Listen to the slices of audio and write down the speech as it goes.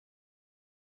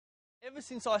Ever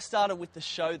since I started with the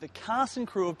show, the cast and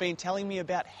crew have been telling me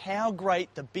about how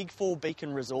great the BIG4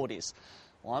 Beacon Resort is.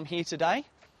 Well, I'm here today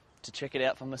to check it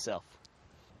out for myself.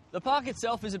 The park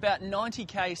itself is about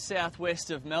 90k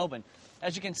southwest of Melbourne.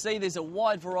 As you can see, there's a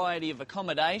wide variety of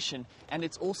accommodation, and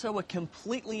it's also a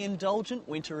completely indulgent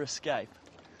winter escape.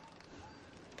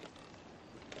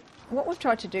 What we've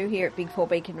tried to do here at BIG4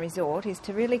 Beacon Resort is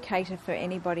to really cater for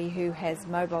anybody who has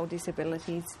mobile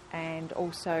disabilities and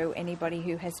also anybody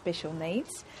who has special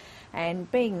needs. And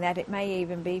being that, it may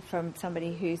even be from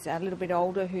somebody who's a little bit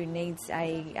older who needs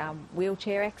a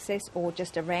wheelchair access or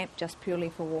just a ramp just purely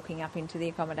for walking up into the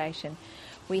accommodation.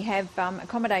 We have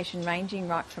accommodation ranging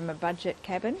right from a budget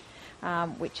cabin,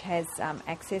 which has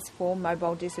access for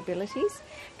mobile disabilities,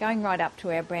 going right up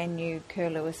to our brand new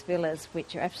Curlewis villas,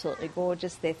 which are absolutely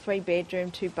gorgeous. They're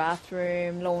 3-bedroom,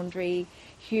 2-bathroom, laundry,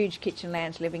 huge kitchen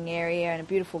lounge living area and a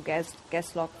beautiful gas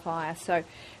log fire. So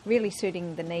really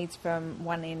suiting the needs from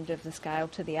one end of the scale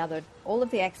to the other. All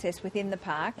of the access within the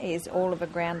park is all of a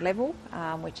ground level,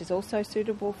 which is also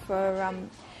suitable for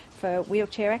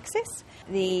wheelchair access.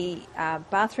 The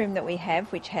bathroom that we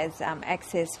have, which has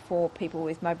access for people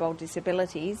with mobile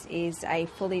disabilities, is a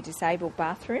fully disabled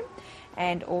bathroom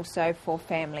and also for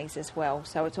families as well,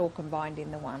 so it's all combined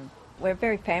in the one. We're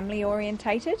very family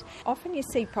orientated. Often you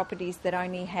see properties that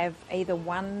only have either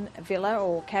one villa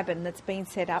or cabin that's been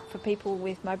set up for people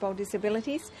with mobile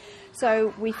disabilities.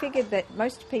 So we figured that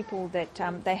most people that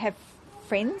they have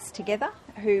friends together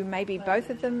who maybe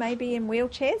both of them may be in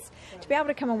wheelchairs. To be able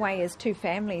to come away as two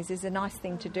families is a nice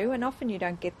thing to do, and often you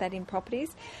don't get that in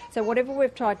properties. So whatever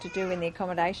we've tried to do in the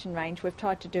accommodation range, we've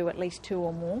tried to do at least 2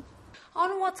 or more.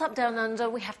 On What's Up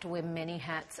Downunder, we have to wear many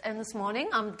hats, and this morning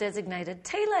I'm designated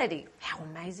tea lady. How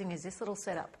amazing is this little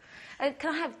setup?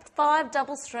 Can I have 5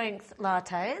 double-strength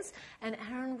lattes? And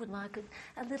Aaron would like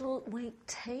a little weak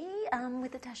tea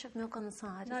with a dash of milk on the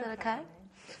side. Is that okay?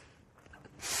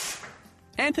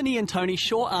 Anthony and Tony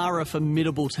sure are a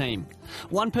formidable team.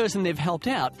 One person they've helped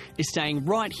out is staying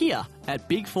right here at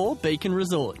BIG4 Beacon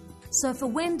Resort. So for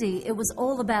Wendy, it was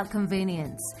all about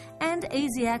convenience and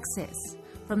easy access.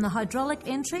 From the hydraulic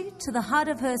entry to the height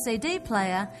of her CD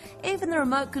player, even the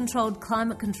remote-controlled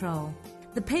climate control.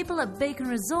 The people at Beacon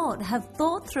Resort have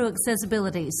thought through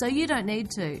accessibility, so you don't need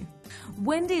to.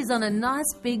 Wendy's on a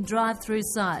nice big drive-through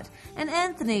site, and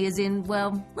Anthony is in,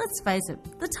 well, let's face it,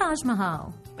 the Taj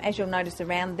Mahal. As you'll notice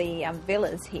around the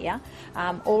villas here,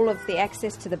 all of the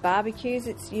access to the barbecues,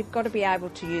 you've got to be able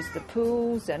to use the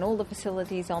pools and all the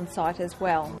facilities on site as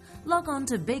well. Log on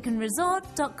to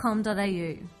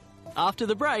beaconresort.com.au. After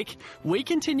the break, we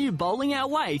continue bowling our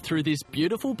way through this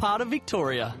beautiful part of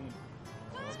Victoria.